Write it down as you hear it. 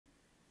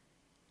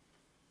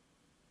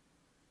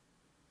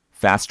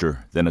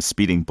faster than a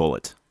speeding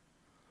bullet,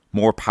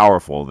 more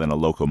powerful than a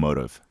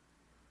locomotive,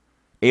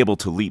 able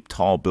to leap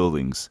tall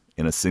buildings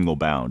in a single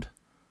bound.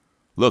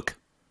 Look,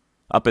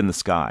 up in the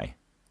sky.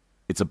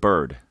 It's a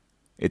bird.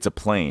 It's a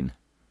plane.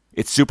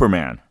 It's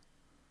Superman.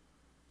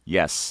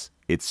 Yes,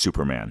 it's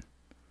Superman.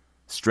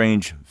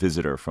 Strange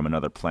visitor from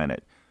another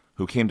planet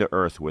who came to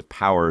Earth with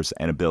powers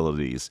and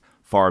abilities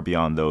far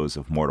beyond those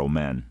of mortal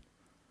men.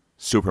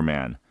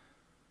 Superman,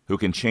 who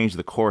can change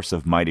the course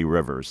of mighty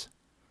rivers,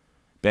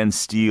 bend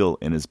steel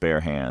in his bare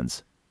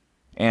hands,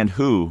 and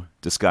who,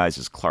 disguised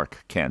as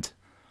Clark Kent,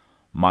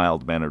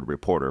 mild-mannered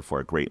reporter for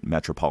a great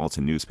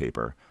metropolitan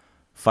newspaper,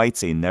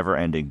 fights a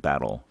never-ending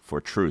battle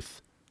for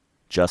truth,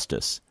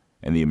 justice,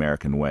 and the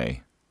American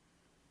way.